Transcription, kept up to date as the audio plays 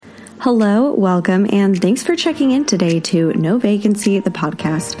Hello, welcome, and thanks for checking in today to No Vacancy, the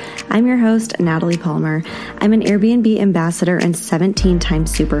podcast. I'm your host, Natalie Palmer. I'm an Airbnb ambassador and 17-time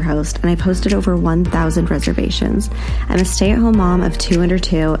superhost, and I've hosted over 1,000 reservations. I'm a stay-at-home mom of 2 under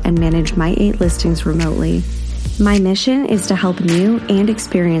 2 and manage my 8 listings remotely. My mission is to help new and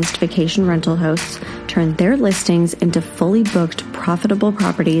experienced vacation rental hosts turn their listings into fully booked, profitable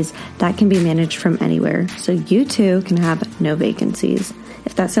properties that can be managed from anywhere, so you too can have no vacancies.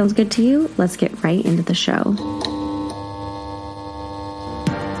 If that sounds good to you, let's get right into the show.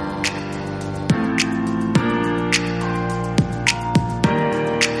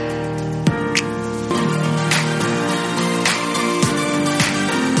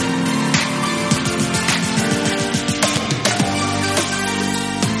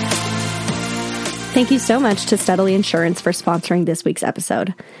 Thank you so much to Steadily Insurance for sponsoring this week's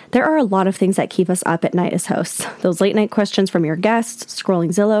episode. There are a lot of things that keep us up at night as hosts. Those late night questions from your guests, scrolling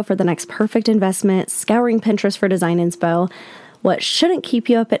Zillow for the next perfect investment, scouring Pinterest for design inspo. What shouldn't keep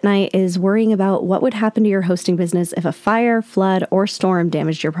you up at night is worrying about what would happen to your hosting business if a fire, flood, or storm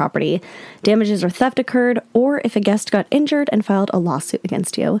damaged your property, damages or theft occurred, or if a guest got injured and filed a lawsuit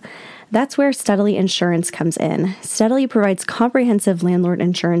against you. That's where Steadily Insurance comes in. Steadily provides comprehensive landlord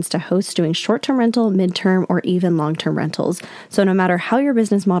insurance to hosts doing short-term rental, midterm, or even long-term rentals. So no matter how your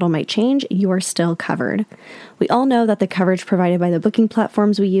business model might change, you are still covered. We all know that the coverage provided by the booking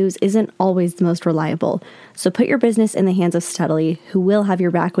platforms we use isn't always the most reliable. So put your business in the hands of Steadily, who will have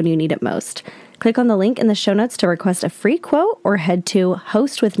your back when you need it most. Click on the link in the show notes to request a free quote or head to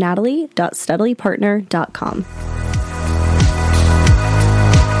hostwithnatalie.steadilypartner.com.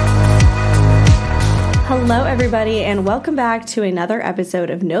 Hello, everybody, and welcome back to another episode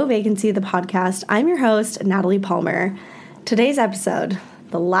of No Vacancy, the podcast. I'm your host, Natalie Palmer. Today's episode,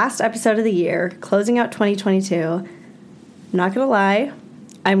 the last episode of the year, closing out 2022. I'm not going to lie,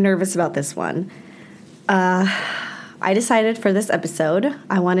 I'm nervous about this one. I decided for this episode,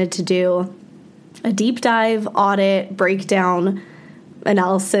 I wanted to do a deep dive, audit, breakdown,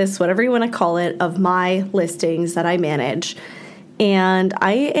 analysis, whatever you want to call it, of my listings that I manage. And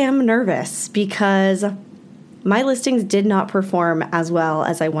I am nervous because my listings did not perform as well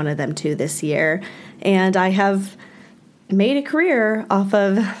as I wanted them to this year. And I have made a career off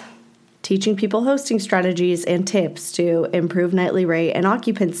of teaching people hosting strategies and tips to improve nightly rate and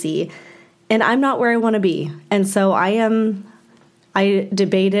occupancy. And I'm not where I want to be. And so I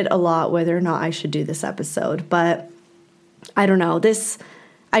debated a lot whether or not I should do this episode. But I don't know.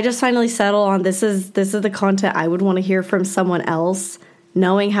 I just finally settled on this is the content I would want to hear from someone else,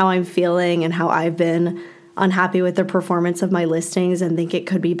 knowing how I'm feeling and how I've been unhappy with the performance of my listings and think it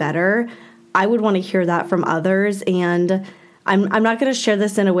could be better. I would want to hear that from others, and I'm not going to share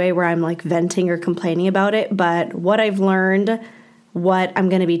this in a way where I'm like venting or complaining about it, but what I've learned, what I'm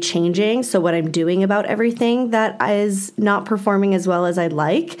going to be changing, so what I'm doing about everything that is not performing as well as I'd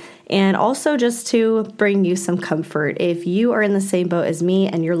like, and also just to bring you some comfort. If you are in the same boat as me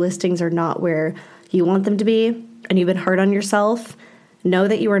and your listings are not where you want them to be and you've been hard on yourself, know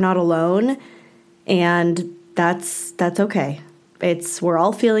that you are not alone, and that's okay. We're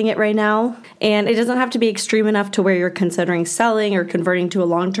all feeling it right now, and it doesn't have to be extreme enough to where you're considering selling or converting to a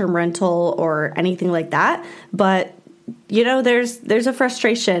long-term rental or anything like that, but you know, there's a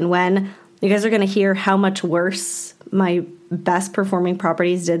frustration when you guys are going to hear how much worse my best performing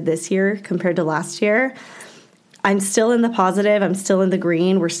properties did this year compared to last year. I'm still in the positive. I'm still in the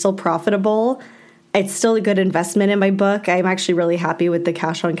green. We're still profitable. It's still a good investment in my book. I'm actually really happy with the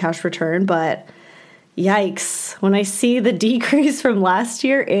cash on cash return, but yikes. When I see the decrease from last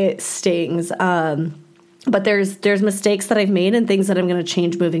year, it stings. But there's mistakes that I've made and things that I'm going to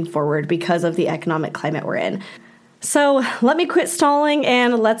change moving forward because of the economic climate we're in. So let me quit stalling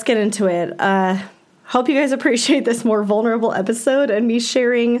and let's get into it. Hope you guys appreciate this more vulnerable episode and me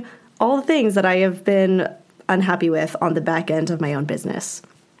sharing all the things that I have been unhappy with on the back end of my own business.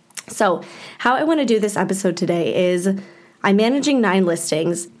 So how I want to do this episode today is I'm managing 9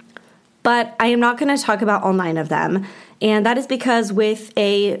 listings, but I am not going to talk about all 9 of them. And that is because with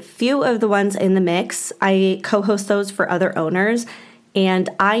a few of the ones in the mix, I co-host those for other owners. And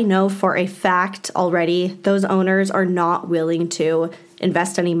I know for a fact already, those owners are not willing to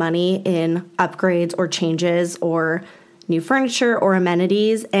invest any money in upgrades or changes or new furniture or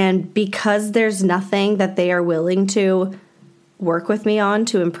amenities. And because there's nothing that they are willing to work with me on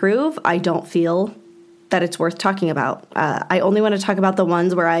to improve, I don't feel that it's worth talking about. I only want to talk about the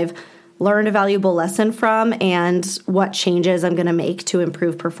ones where I've learned a valuable lesson from and what changes I'm going to make to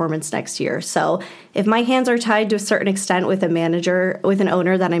improve performance next year. So if my hands are tied to a certain extent with a manager, with an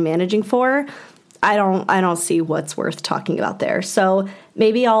owner that I'm managing for, I don't see what's worth talking about there. So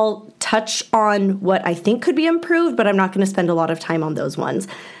maybe I'll touch on what I think could be improved, but I'm not going to spend a lot of time on those ones.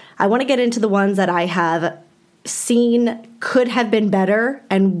 I want to get into the ones that I have seen could have been better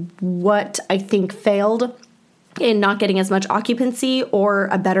and what I think failed in not getting as much occupancy or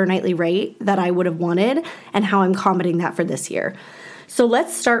a better nightly rate that I would have wanted, and how I'm combating that for this year. So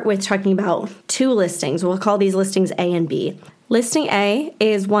let's start with talking about two listings. We'll call these listings A and B. Listing A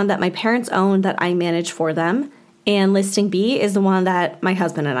is one that my parents own that I manage for them, and listing B is the one that my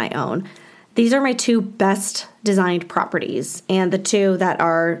husband and I own. These are my two best designed properties and the two that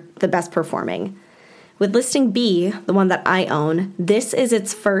are the best performing. With listing B, the one that I own, this is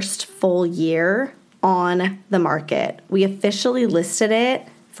its first full year on the market. We officially listed it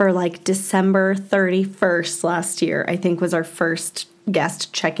for like December 31st last year, I think was our first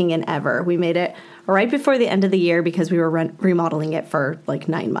guest checking in ever. We made it right before the end of the year because we were remodeling it for like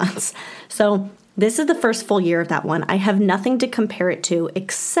 9 months. So this is the first full year of that one. I have nothing to compare it to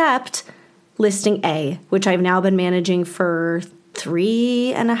except listing A, which I've now been managing for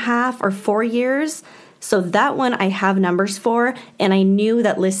 3.5 or 4 years. So that one I have numbers for, and I knew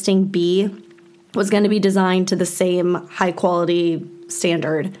that listing B was going to be designed to the same high quality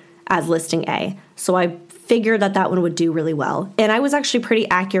standard as listing A. So I figured that that one would do really well. And I was actually pretty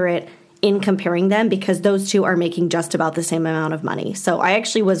accurate in comparing them because those two are making just about the same amount of money. So I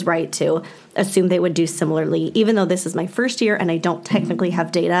actually was right to assume they would do similarly, even though this is my first year and I don't technically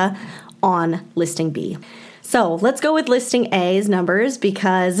have data on listing B. So let's go with listing A's numbers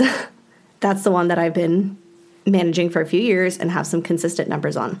because that's the one that I've been managing for a few years and have some consistent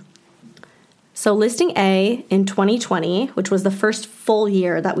numbers on. So listing A in 2020, which was the first full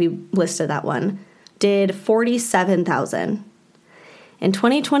year that we listed that one, did $47,000. In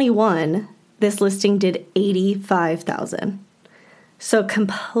 2021, this listing did $85,000. So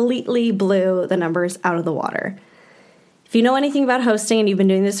completely blew the numbers out of the water. If you know anything about hosting and you've been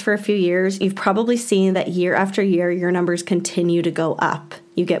doing this for a few years, you've probably seen that year after year, your numbers continue to go up.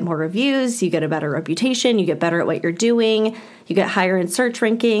 You get more reviews, you get a better reputation, you get better at what you're doing, you get higher in search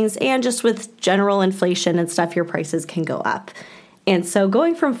rankings, and just with general inflation and stuff, your prices can go up. And so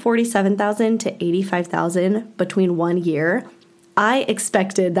going from $47,000 to $85,000 between 1 year, I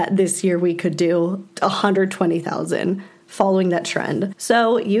expected that this year we could do $120,000 following that trend.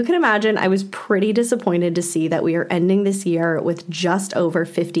 So you can imagine I was pretty disappointed to see that we are ending this year with just over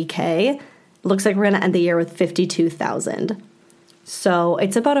 $50K. Looks like we're going to end the year with $52,000. So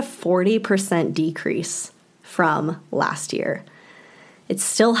it's about a 40% decrease from last year. It's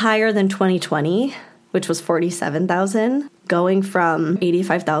still higher than 2020, which was $47,000. Going from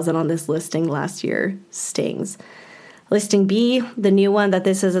 $85,000 on this listing last year stings. Listing B, the new one that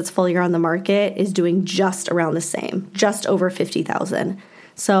this is its full year on the market, is doing just around the same, just over $50,000.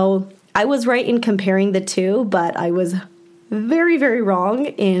 So I was right in comparing the two, but I was very, very wrong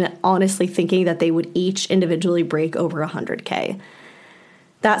in honestly thinking that they would each individually break over $100K.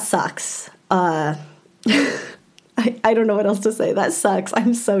 That sucks. I don't know what else to say. That sucks.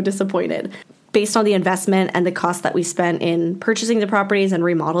 I'm so disappointed. Based on the investment and the cost that we spent in purchasing the properties and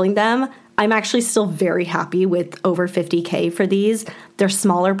remodeling them, I'm actually still very happy with over $50K for these. They're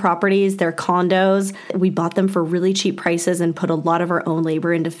smaller properties, they're condos. We bought them for really cheap prices and put a lot of our own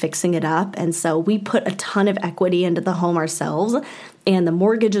labor into fixing it up. And so we put a ton of equity into the home ourselves. And the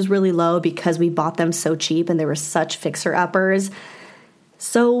mortgage is really low because we bought them so cheap and they were such fixer-uppers.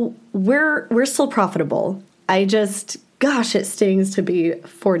 So we're still profitable. Gosh, it stings to be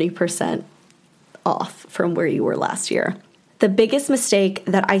 40% off from where you were last year. The biggest mistake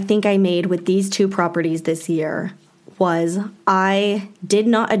that I think I made with these two properties this year was I did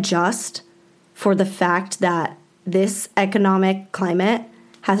not adjust for the fact that this economic climate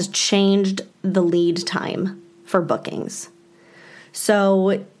has changed the lead time for bookings.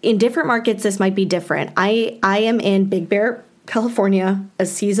 So in different markets, this might be different. I am in Big Bear, California, a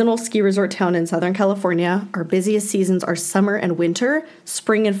seasonal ski resort town in Southern California. Our busiest seasons are summer and winter,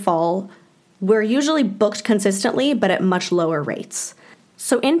 spring and fall. We're usually booked consistently, but at much lower rates.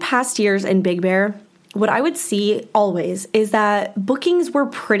 So in past years in Big Bear, what I would see always is that bookings were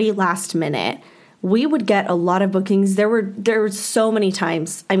pretty last minute. We would get a lot of bookings. There were so many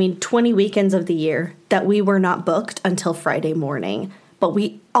times, 20 weekends of the year that we were not booked until Friday morning. But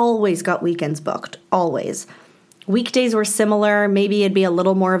we always got weekends booked, always. Weekdays were similar. Maybe it'd be a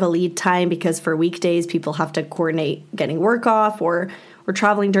little more of a lead time because for weekdays, people have to coordinate getting work off or we're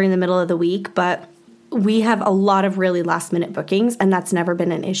traveling during the middle of the week, but we have a lot of really last minute bookings and that's never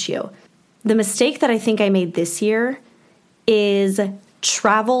been an issue. The mistake that I think I made this year is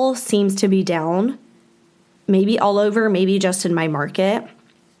travel seems to be down, maybe all over, maybe just in my market.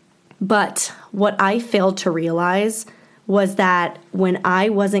 But what I failed to realize was that when I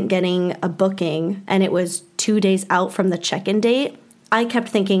wasn't getting a booking and it was 2 days out from the check-in date, I kept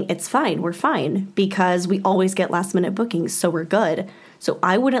thinking, it's fine, we're fine, because we always get last minute bookings, so we're good. So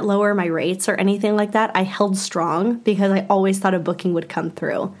I wouldn't lower my rates or anything like that. I held strong because I always thought a booking would come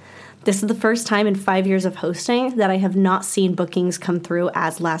through. This is the first time in 5 years of hosting that I have not seen bookings come through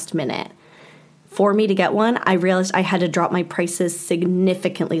as last minute. For me to get one, I realized I had to drop my prices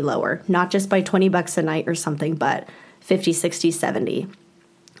significantly lower, not just by $20 a night or something, but 50, 60, 70.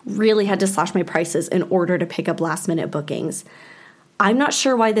 Really had to slash my prices in order to pick up last minute bookings. I'm not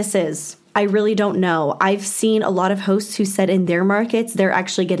sure why this is. I really don't know. I've seen a lot of hosts who said in their markets, they're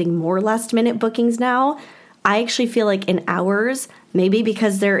actually getting more last minute bookings now. I actually feel like in ours, maybe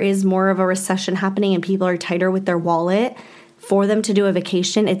because there is more of a recession happening and people are tighter with their wallet, for them to do a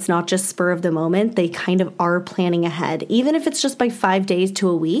vacation, it's not just spur of the moment. They kind of are planning ahead, even if it's just by 5 days to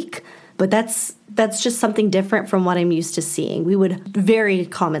a week. But that's just something different from what I'm used to seeing. We would very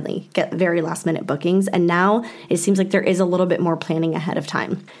commonly get very last minute bookings, and now it seems like there is a little bit more planning ahead of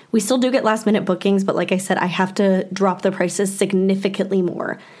time. We still do get last minute bookings, but like I said, I have to drop the prices significantly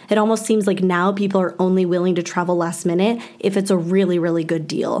more. It almost seems like now people are only willing to travel last minute if it's a really, really good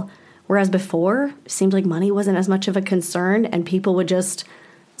deal. Whereas before, it seemed like money wasn't as much of a concern and people would just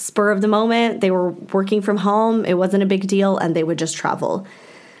spur of the moment. They were working from home. It wasn't a big deal and they would just travel.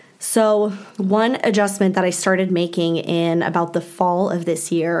 So one adjustment that I started making in about the fall of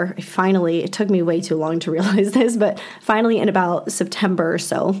this year, it took me way too long to realize this, but finally in about September or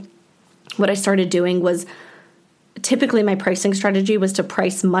so, what I started doing was typically my pricing strategy was to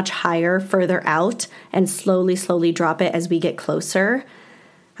price much higher further out and slowly drop it as we get closer.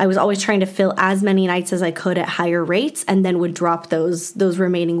 I was always trying to fill as many nights as I could at higher rates and then would drop those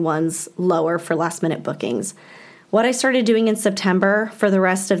remaining ones lower for last minute bookings. What I started doing in September for the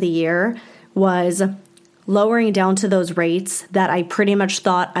rest of the year was lowering down to those rates that I pretty much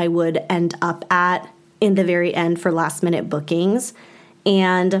thought I would end up at in the very end for last minute bookings,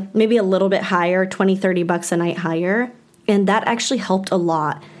 and maybe a little bit higher, $20-30 a night higher. And that actually helped a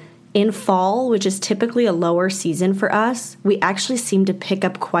lot. In fall, which is typically a lower season for us, we actually seem to pick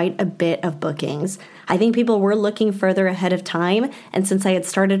up quite a bit of bookings. I think people were looking further ahead of time, and since I had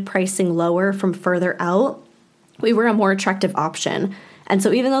started pricing lower from further out, we were a more attractive option. And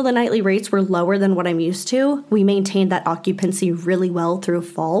so even though the nightly rates were lower than what I'm used to, we maintained that occupancy really well through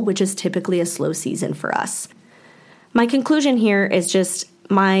fall, which is typically a slow season for us. My conclusion here is just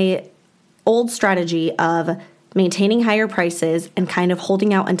my old strategy of maintaining higher prices and kind of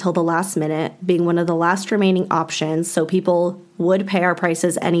holding out until the last minute, being one of the last remaining options. So people would pay our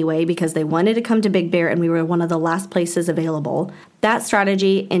prices anyway because they wanted to come to Big Bear and we were one of the last places available. That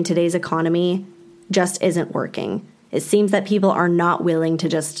strategy in today's economy just isn't working. It seems that people are not willing to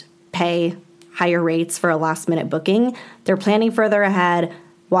just pay higher rates for a last minute booking. They're planning further ahead,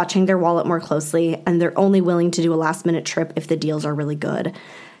 watching their wallet more closely, and they're only willing to do a last minute trip if the deals are really good.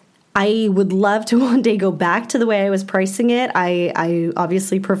 I would love to one day go back to the way I was pricing it. I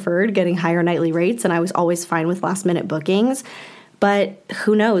obviously preferred getting higher nightly rates, and I was always fine with last minute bookings. But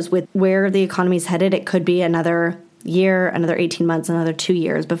who knows, with where the economy's headed, it could be another year, another 18 months, another 2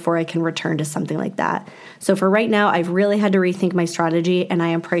 years before I can return to something like that. So for right now, I've really had to rethink my strategy, and I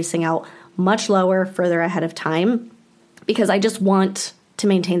am pricing out much lower, further ahead of time, because I just want to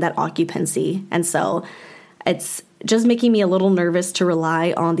maintain that occupancy. And so it's just making me a little nervous to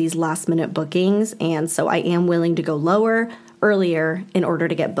rely on these last minute bookings. And so I am willing to go lower, earlier in order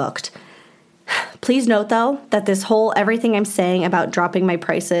to get booked. Please note though, that everything I'm saying about dropping my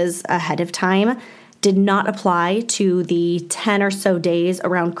prices ahead of time did not apply to the 10 or so days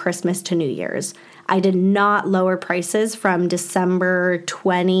around Christmas to New Year's. I did not lower prices from December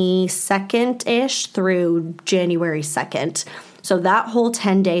 22nd-ish through January 2nd. So that whole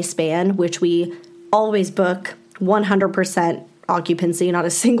 10-day span, which we always book 100% occupancy, not a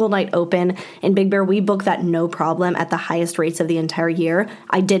single night open. In Big Bear, we book that no problem at the highest rates of the entire year.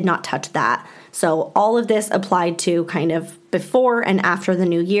 I did not touch that. So all of this applied to kind of before and after the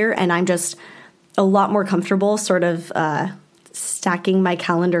new year, and I'm just a lot more comfortable sort of stacking my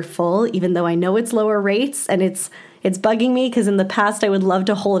calendar full, even though I know it's lower rates, and it's bugging me because in the past I would love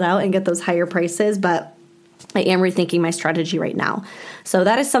to hold out and get those higher prices, but I am rethinking my strategy right now. So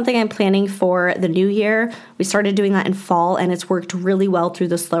that is something I'm planning for the new year. We started doing that in fall, and it's worked really well through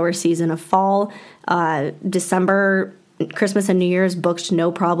the slower season of fall. December, Christmas and New Year's booked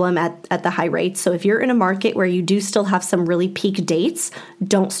no problem at the high rates. So if you're in a market where you do still have some really peak dates,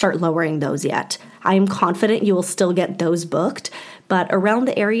 don't start lowering those yet. I am confident you will still get those booked, but around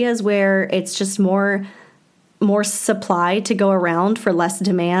the areas where it's just more more supply to go around for less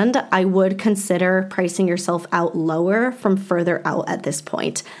demand, I would consider pricing yourself out lower from further out at this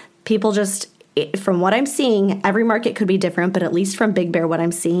point. People just, from what I'm seeing, every market could be different, but at least from Big Bear, what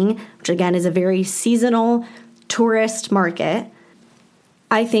I'm seeing, which again is a very seasonal tourist market,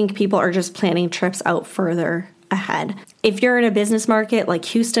 I think people are just planning trips out further ahead. If you're in a business market like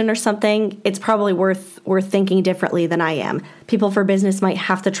Houston or something, it's probably worth thinking differently than I am. People for business might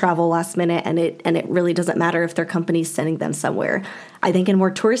have to travel last minute, and it really doesn't matter if their company's sending them somewhere. I think in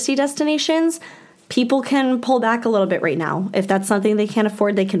more touristy destinations, people can pull back a little bit right now. If that's something they can't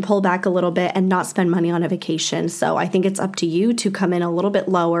afford, they can pull back a little bit and not spend money on a vacation. So I think it's up to you to come in a little bit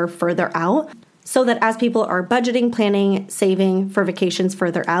lower further out, so that as people are budgeting, planning, saving for vacations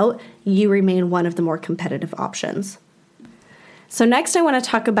further out, you remain one of the more competitive options. So next I want to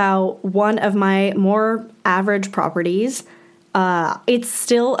talk about one of my more average properties. It's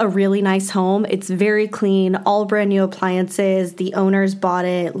still a really nice home. It's very clean, all brand new appliances. The owners bought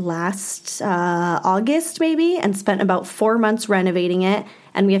it last August maybe and spent about 4 months renovating it,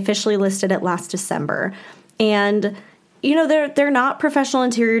 and we officially listed it last December. And you know, they're not professional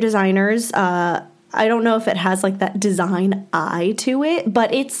interior designers. I don't know if it has like that design eye to it,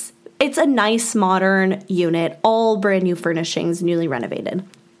 but it's a nice modern unit, all brand new furnishings, newly renovated.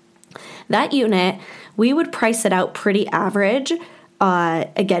 That unit, we would price it out pretty average.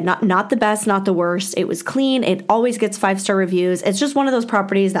 Again, not the best, not the worst. It was clean. It always gets 5-star reviews. It's just one of those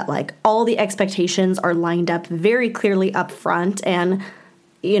properties that like all the expectations are lined up very clearly up front, and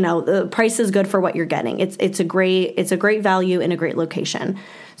you know, the price is good for what you're getting. It's a great value in a great location.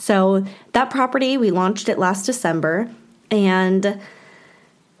 So that property, we launched it last December, and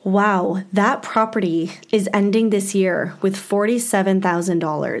wow, that property is ending this year with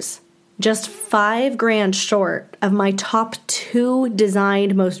 $47,000. Just $5,000 short of my top 2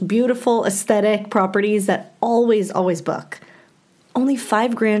 designed, most beautiful aesthetic properties that always book. Only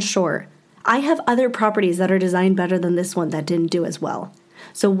 $5,000 short. I have other properties that are designed better than this one that didn't do as well.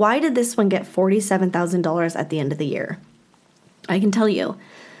 So why did this one get $47,000 at the end of the year? I can tell you,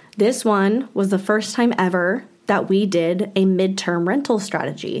 this one was the first time ever that we did a midterm rental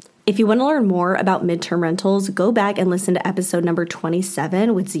strategy. If you want to learn more about midterm rentals, go back and listen to episode number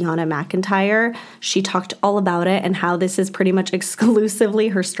 27 with Ziana McIntyre. She talked all about it and how this is pretty much exclusively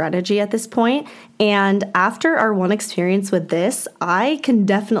her strategy at this point. And after our one experience with this, I can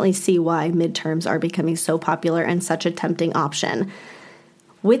definitely see why midterms are becoming so popular and such a tempting option.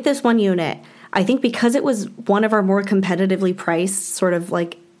 With this one unit, I think because it was one of our more competitively priced sort of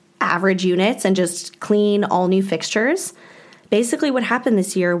like average units and just clean, all new fixtures, basically what happened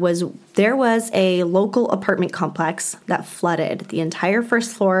this year was there was a local apartment complex that flooded the entire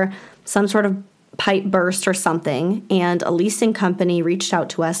first floor, some sort of pipe burst or something, and a leasing company reached out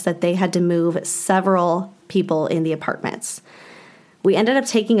to us that they had to move several people in the apartments. We ended up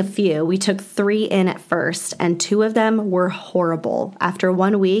taking a few. We took 3 in at first, and 2 of them were horrible. After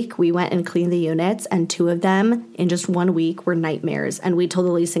 1 week, we went and cleaned the units, and 2 of them in just 1 week were nightmares. And we told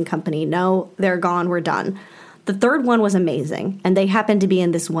the leasing company, no, they're gone, we're done. The third one was amazing, and they happened to be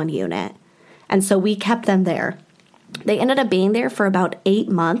in this one unit. And so we kept them there. They ended up being there for about 8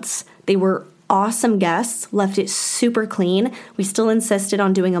 months. They were awesome guests, left it super clean. We still insisted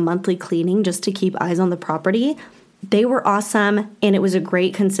on doing a monthly cleaning just to keep eyes on the property. They were awesome, and it was a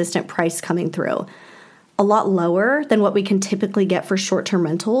great consistent price coming through. A lot lower than what we can typically get for short-term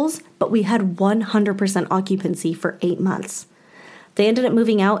rentals, but we had 100% occupancy for 8 months. They ended up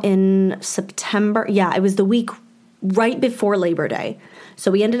moving out in September. Yeah, it was the week right before Labor Day. So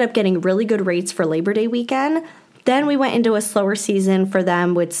we ended up getting really good rates for Labor Day weekend. Then we went into a slower season for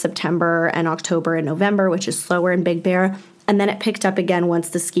them with September and October and November, which is slower in Big Bear. And then it picked up again once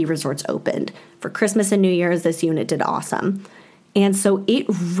the ski resorts opened. For Christmas and New Year's, this unit did awesome. And so it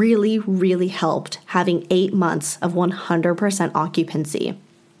really, really helped having 8 months of 100% occupancy.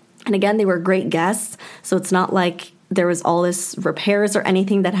 And again, they were great guests, so it's not like there was all this repairs or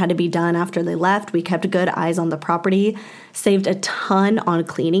anything that had to be done after they left. We kept good eyes on the property, saved a ton on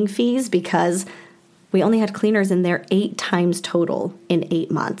cleaning fees because we only had cleaners in there 8 times total in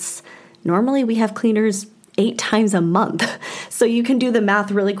 8 months. Normally we have cleaners 8 times a month. So you can do the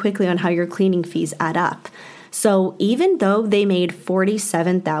math really quickly on how your cleaning fees add up. So even though they made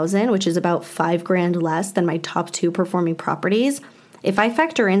 $47,000, which is about $5,000 less than my top 2 performing properties, if I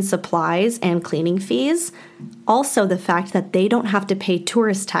factor in supplies and cleaning fees, also the fact that they don't have to pay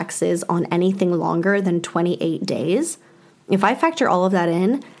tourist taxes on anything longer than 28 days, if I factor all of that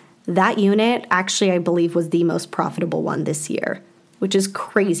in, that unit actually I believe was the most profitable one this year, which is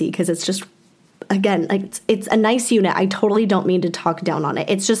crazy because it's just, again, like it's a nice unit. I totally don't mean to talk down on it.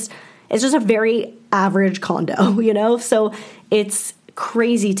 It's It's just a very average condo, So it's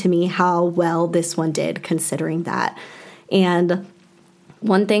crazy to me how well this one did considering that. And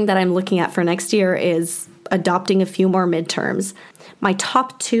one thing that I'm looking at for next year is adopting a few more midterms. My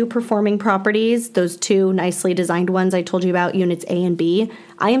top 2 performing properties, those 2 nicely designed ones I told you about, units A and B,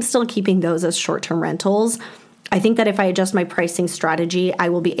 I am still keeping those as short-term rentals. I think that if I adjust my pricing strategy, I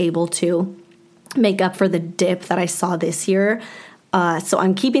will be able to make up for the dip that I saw this year. So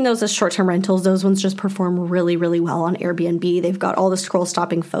I'm keeping those as short-term rentals. Those ones just perform really, really well on Airbnb. They've got all the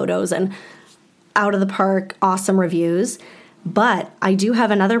scroll-stopping photos and out of the park, awesome reviews. But I do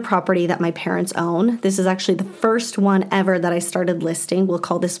have another property that my parents own. This is actually the first one ever that I started listing. We'll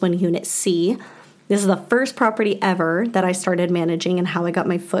call this one Unit C. This is the first property ever that I started managing and how I got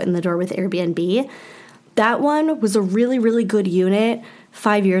my foot in the door with Airbnb. That one was a really, really good unit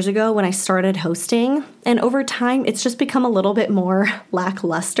 5 years ago when I started hosting. And over time, it's just become a little bit more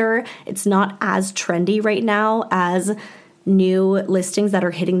lackluster. It's not as trendy right now as new listings that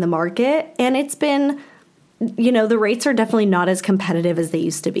are hitting the market. And it's been, the rates are definitely not as competitive as they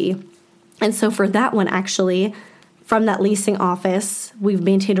used to be. And so for that one, actually, from that leasing office, we've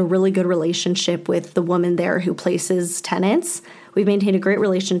maintained a really good relationship with the woman there who places tenants. We've maintained a great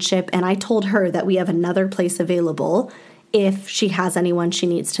relationship, and I told her that we have another place available if she has anyone she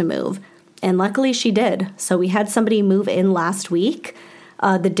needs to move. And luckily she did. So we had somebody move in last week.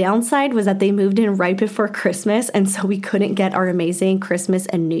 The downside was that they moved in right before Christmas, and so we couldn't get our amazing Christmas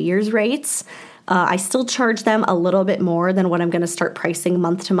and New Year's rates. I still charge them a little bit more than what I'm going to start pricing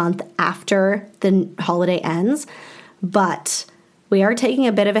month to month after the holiday ends. But we are taking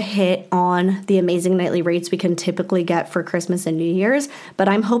a bit of a hit on the amazing nightly rates we can typically get for Christmas and New Year's, but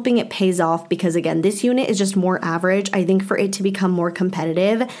I'm hoping it pays off because, again, this unit is just more average. I think for it to become more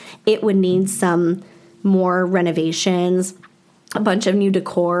competitive, it would need some more renovations, a bunch of new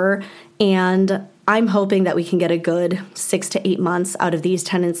decor, and I'm hoping that we can get a good 6 to 8 months out of these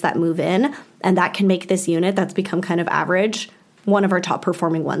tenants that move in, and that can make this unit that's become kind of average one of our top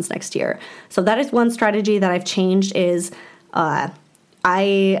performing ones next year. So that is one strategy that I've changed is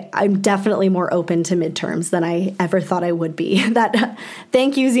I'm definitely more open to midterms than I ever thought I would be.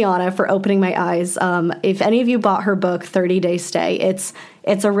 Thank you, Ziana, for opening my eyes. If any of you bought her book, 30-Day Stay, it's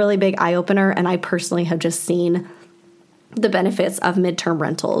a really big eye-opener, and I personally have just seen the benefits of midterm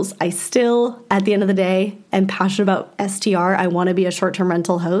rentals. I still, at the end of the day, am passionate about STR. I want to be a short-term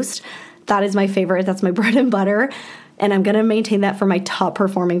rental host. That is my favorite. That's my bread and butter. And I'm going to maintain that for my top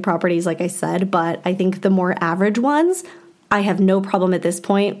performing properties, like I said. But I think the more average ones, I have no problem at this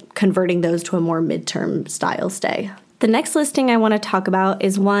point converting those to a more midterm style stay. The next listing I want to talk about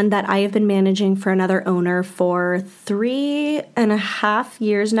is one that I have been managing for another owner for 3.5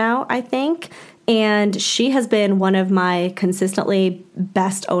 years now, I think. And she has been one of my consistently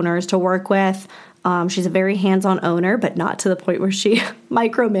best owners to work with. She's a very hands-on owner, but not to the point where she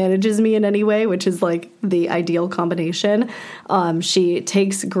micromanages me in any way, which is like the ideal combination. She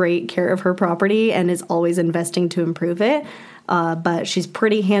takes great care of her property and is always investing to improve it. But she's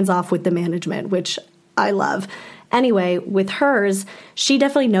pretty hands-off with the management, which I love. Anyway, with hers, she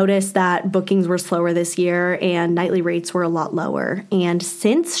definitely noticed that bookings were slower this year and nightly rates were a lot lower. And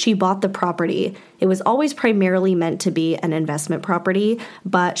since she bought the property, it was always primarily meant to be an investment property,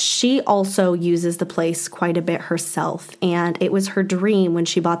 but she also uses the place quite a bit herself. And it was her dream when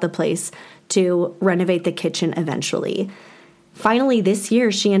she bought the place to renovate the kitchen eventually. Finally, this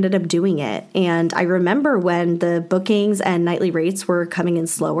year, she ended up doing it. And I remember when the bookings and nightly rates were coming in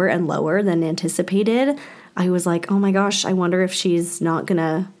slower and lower than anticipated, I was like, oh my gosh, I wonder if she's not going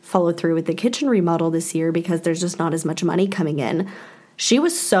to follow through with the kitchen remodel this year because there's just not as much money coming in. She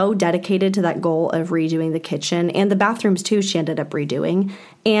was so dedicated to that goal of redoing the kitchen and the bathrooms too, she ended up redoing.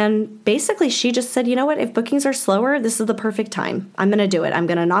 And basically she just said, you know what, if bookings are slower, this is the perfect time. I'm going to do it. I'm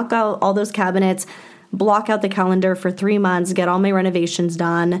going to knock out all those cabinets, block out the calendar for 3 months, get all my renovations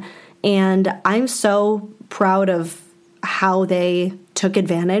done. And I'm so proud of how they took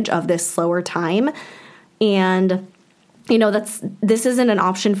advantage of this slower time. And, this isn't an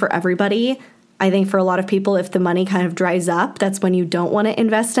option for everybody. I think for a lot of people, if the money kind of dries up, that's when you don't want to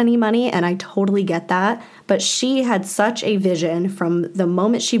invest any money. And I totally get that. But she had such a vision from the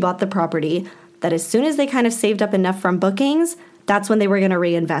moment she bought the property that as soon as they kind of saved up enough from bookings, that's when they were going to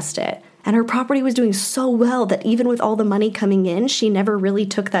reinvest it. And her property was doing so well that even with all the money coming in, she never really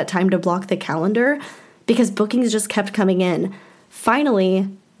took that time to block the calendar because bookings just kept coming in. Finally,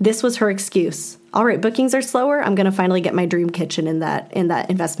 this was her excuse. All right, bookings are slower. I'm going to finally get my dream kitchen in that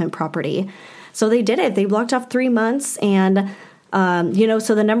investment property. So they did it. They blocked off 3 months, and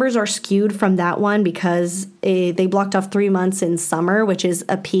So the numbers are skewed from that one because they blocked off 3 months in summer, which is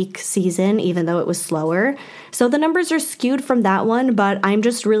a peak season, even though it was slower. So the numbers are skewed from that one, but I'm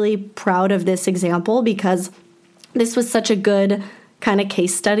just really proud of this example because this was such a good kind of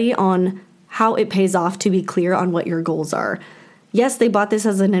case study on how it pays off to be clear on what your goals are. Yes, they bought this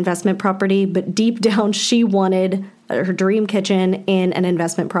as an investment property, but deep down she wanted her dream kitchen in an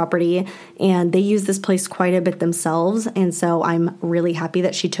investment property, and they use this place quite a bit themselves. And so I'm really happy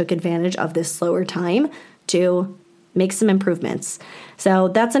that she took advantage of this slower time to make some improvements. So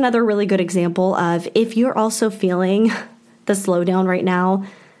that's another really good example of if you're also feeling the slowdown right now.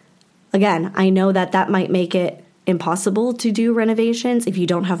 Again, I know that that might make it impossible to do renovations if you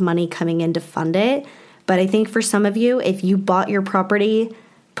don't have money coming in to fund it. But I think for some of you, if you bought your property,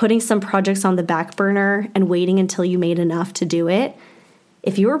 putting some projects on the back burner and waiting until you made enough to do it,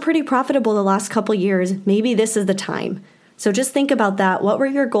 if you were pretty profitable the last couple years, maybe this is the time. So just think about that. What were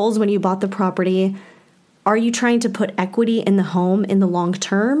your goals when you bought the property? Are you trying to put equity in the home in the long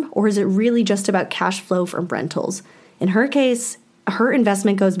term, or is it really just about cash flow from rentals? In her case, her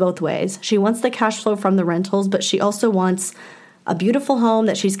investment goes both ways. She wants the cash flow from the rentals, but she also wants a beautiful home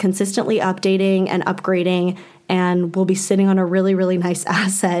that she's consistently updating and upgrading and will be sitting on a really, really nice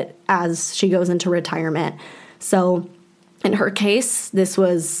asset as she goes into retirement. So in her case, this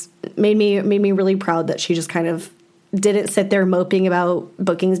was made me really proud that she just kind of didn't sit there moping about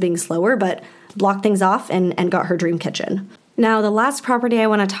bookings being slower, but blocked things off and got her dream kitchen. Now, the last property I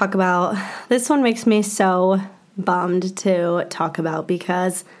want to talk about, this one makes me so bummed to talk about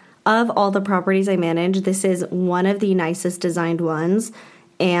because of all the properties I manage, this is one of the nicest designed ones,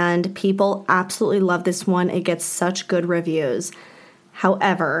 and people absolutely love this one. It gets such good reviews.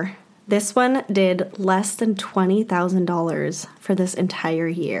 However, this one did less than $20,000 for this entire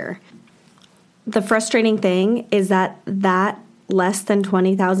year. The frustrating thing is that less than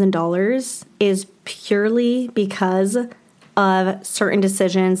 $20,000 is purely because of certain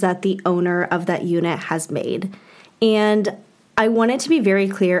decisions that the owner of that unit has made. And I want it to be very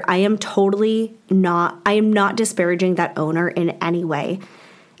clear, I am not disparaging that owner in any way.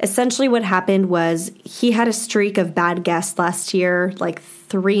 Essentially what happened was he had a streak of bad guests last year, like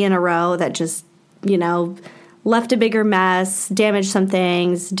 3 in a row that just, left a bigger mess, damaged some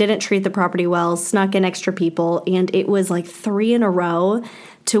things, didn't treat the property well, snuck in extra people, and it was like 3 in a row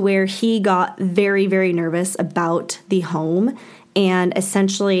to where he got very, very nervous about the home and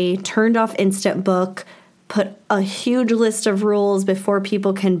essentially turned off Instant Book, put a huge list of rules before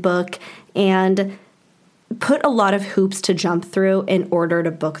people can book, and put a lot of hoops to jump through in order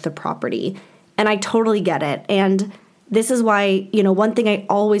to book the property. And I totally get it. And this is why, one thing I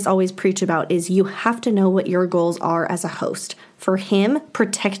always preach about is you have to know what your goals are as a host. For him,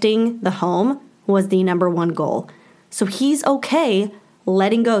 protecting the home was the number one goal. So he's okay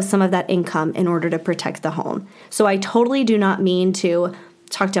letting go some of that income in order to protect the home. So I totally do not mean to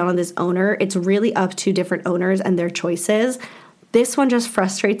talk down on this owner. It's really up to different owners and their choices. This one just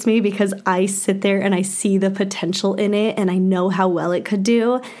frustrates me because I sit there and I see the potential in it and I know how well it could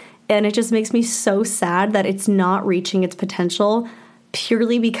do. And it just makes me so sad that it's not reaching its potential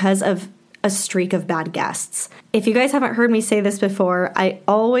purely because of a streak of bad guests. If you guys haven't heard me say this before, I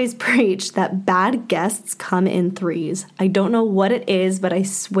always preach that bad guests come in threes. I don't know what it is, but I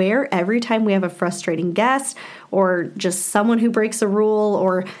swear every time we have a frustrating guest or just someone who breaks a rule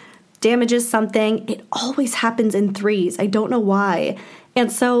or damages something, it always happens in threes. I don't know why.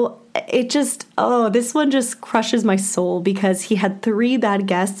 And so this one just crushes my soul because he had 3 bad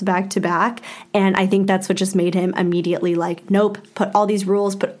guests back to back. And I think that's what just made him immediately like, nope, put all these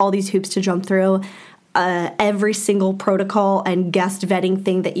rules, put all these hoops to jump through, every single protocol and guest vetting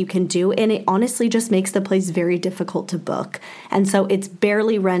thing that you can do. And it honestly just makes the place very difficult to book. And so it's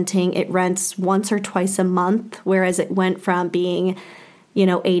barely renting. It rents once or twice a month, whereas it went from being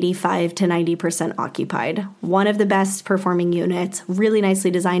 85 to 90% occupied. One of the best performing units, really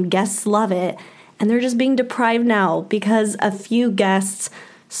nicely designed. Guests love it. And they're just being deprived now because a few guests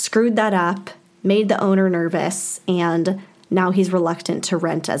screwed that up, made the owner nervous, and now he's reluctant to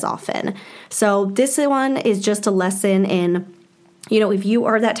rent as often. So this one is just a lesson in, if you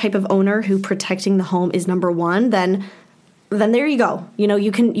are that type of owner who protecting the home is number one, then there you go.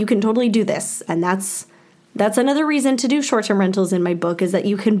 You can totally do this. And that's another reason to do short-term rentals in my book is that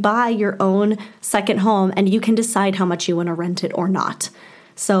you can buy your own second home and you can decide how much you want to rent it or not.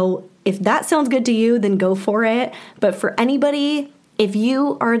 So if that sounds good to you, then go for it. But for anybody, if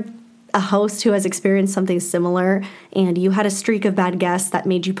you are a host who has experienced something similar and you had a streak of bad guests that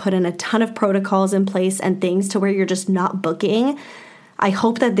made you put in a ton of protocols in place and things to where you're just not booking, I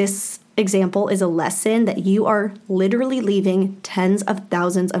hope that this example is a lesson that you are literally leaving tens of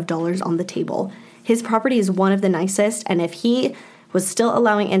thousands of dollars on the table. His property is one of the nicest, and if he was still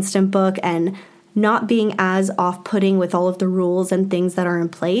allowing Instant Book and not being as off-putting with all of the rules and things that are in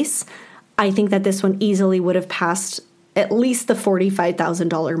place, I think that this one easily would have passed at least the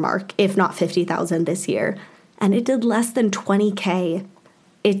 $45,000 mark, if not $50,000 this year. And it did less than $20,000.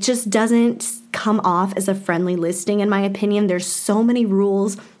 It just doesn't come off as a friendly listing, in my opinion. There's so many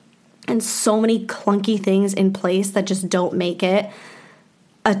rules and so many clunky things in place that just don't make it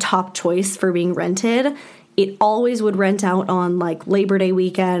a top choice for being rented. It always would rent out on like Labor Day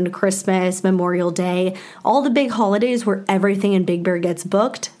weekend, Christmas, Memorial Day, all the big holidays where everything in Big Bear gets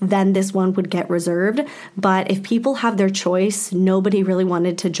booked, then this one would get reserved. But if people have their choice, nobody really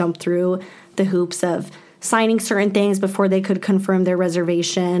wanted to jump through the hoops of signing certain things before they could confirm their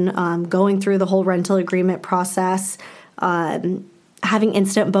reservation, going through the whole rental agreement process, having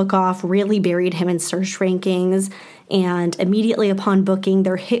Instant Book Off really buried him in search rankings, and immediately upon booking,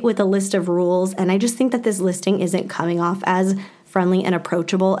 they're hit with a list of rules, and I just think that this listing isn't coming off as friendly and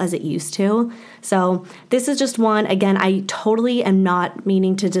approachable as it used to. So this is just one. Again, I totally am not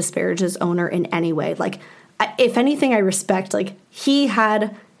meaning to disparage this owner in any way. Like, if anything, I respect, like, he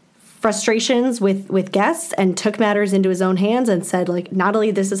had frustrations with guests and took matters into his own hands and said, like,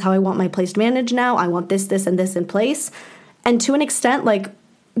 Natalie, this is how I want my place managed now. I want this, this, and this in place. And to an extent, like,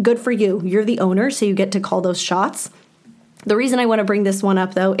 good for you. You're the owner, so you get to call those shots. The reason I want to bring this one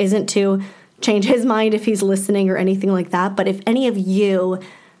up, though, isn't to change his mind if he's listening or anything like that. But if any of you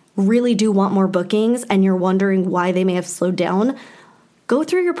really do want more bookings and you're wondering why they may have slowed down, go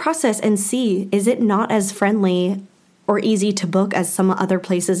through your process and see, is it not as friendly or easy to book as some other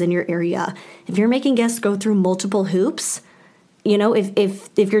places in your area? If you're making guests go through multiple hoops, you know, if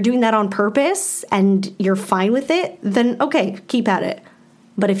you're doing that on purpose and you're fine with it, then okay, keep at it.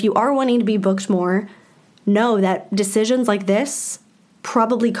 But if you are wanting to be booked more, know that decisions like this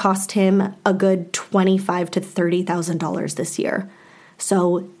probably cost him a good $25,000 to $30,000 this year.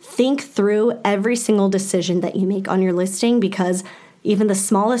 So think through every single decision that you make on your listing, because even the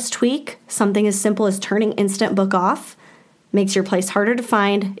smallest tweak, something as simple as turning Instant Book off, makes your place harder to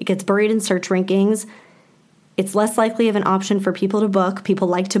find. It gets buried in search rankings. It's less likely of an option for people to book. People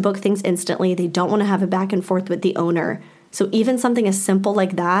like to book things instantly. They don't want to have a back and forth with the owner. So even something as simple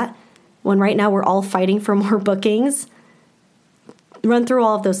like that, when right now we're all fighting for more bookings, run through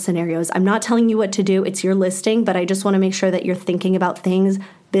all of those scenarios. I'm not telling you what to do. It's your listing, but I just want to make sure that you're thinking about things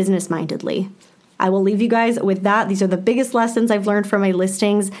business-mindedly. I will leave you guys with that. These are the biggest lessons I've learned from my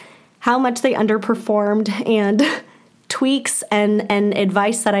listings, how much they underperformed, and tweaks and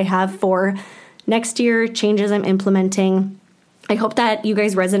advice that I have for next year, changes I'm implementing. I hope that you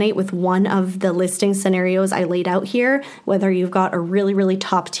guys resonate with one of the listing scenarios I laid out here, whether you've got a really, really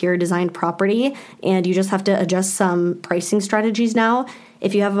top tier designed property and you just have to adjust some pricing strategies now.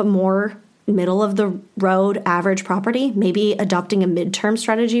 If you have a more middle of the road average property, maybe adopting a midterm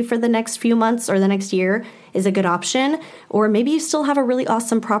strategy for the next few months or the next year is a good option. Or maybe you still have a really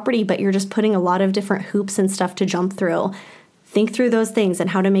awesome property, but you're just putting a lot of different hoops and stuff to jump through. Think through those things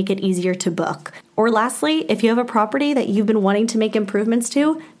and how to make it easier to book. Or lastly, if you have a property that you've been wanting to make improvements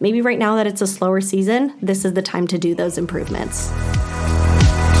to, maybe right now that it's a slower season, this is the time to do those improvements.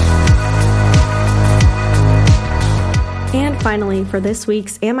 And finally, for this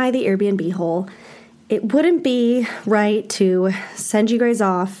week's Am I the Airbnb Hole? It wouldn't be right to send you guys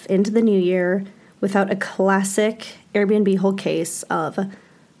off into the new year without a classic Airbnb Hole case of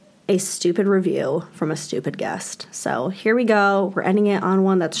a stupid review from a stupid guest. So here we go. We're ending it on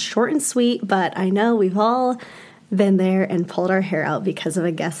one that's short and sweet, but I know we've all been there and pulled our hair out because of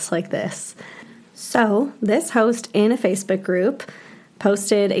a guest like this. So this host in a Facebook group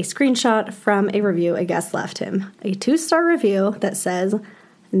posted a screenshot from a review a guest left him. A 2-star review that says,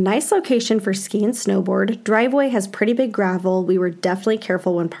 "Nice location for ski and snowboard. Driveway has pretty big gravel. We were definitely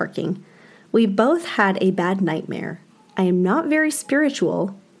careful when parking. We both had a bad nightmare. I am not very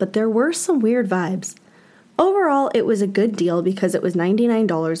spiritual, but there were some weird vibes. Overall, it was a good deal because it was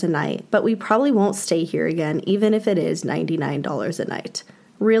 $99 a night, but we probably won't stay here again, even if it is $99 a night.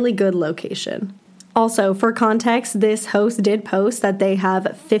 Really good location." Also, for context, this host did post that they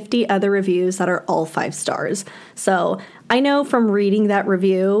have 50 other reviews that are all 5 stars. So I know from reading that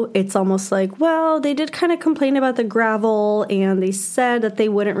review, it's almost like, well, they did kind of complain about the gravel and they said that they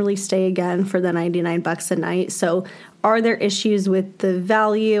wouldn't really stay again for the $99 a night. So are there issues with the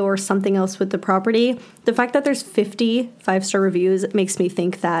value or something else with the property? The fact that there's 50 5-star reviews makes me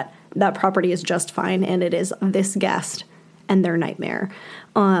think that that property is just fine and it is this guest and their nightmare.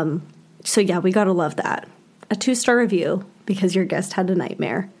 So yeah, we gotta love that. A 2-star review because your guest had a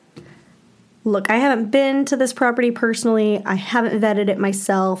nightmare. Look, I haven't been to this property personally. I haven't vetted it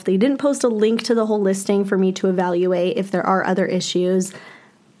myself. They didn't post a link to the whole listing for me to evaluate if there are other issues.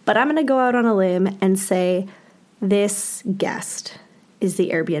 But I'm going to go out on a limb and say this guest is the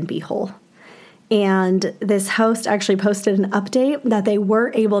Airbnb hole. And this host actually posted an update that they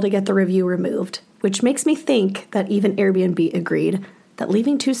were able to get the review removed, which makes me think that even Airbnb agreed that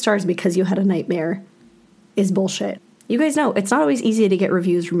leaving 2 stars because you had a nightmare is bullshit. You guys know it's not always easy to get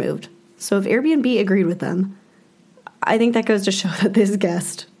reviews removed. So if Airbnb agreed with them, I think that goes to show that this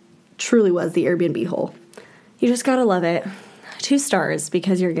guest truly was the Airbnb hole. You just gotta love it. 2 stars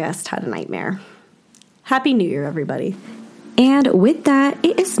because your guest had a nightmare. Happy New Year, everybody. And with that,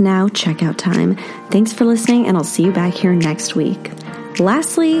 it is now checkout time. Thanks for listening, and I'll see you back here next week.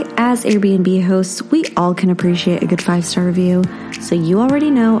 Lastly, as Airbnb hosts, we all can appreciate a good 5-star review. So you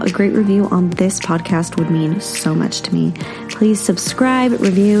already know a great review on this podcast would mean so much to me. Please subscribe,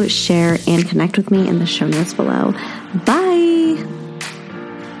 review, share, and connect with me in the show notes below. Bye!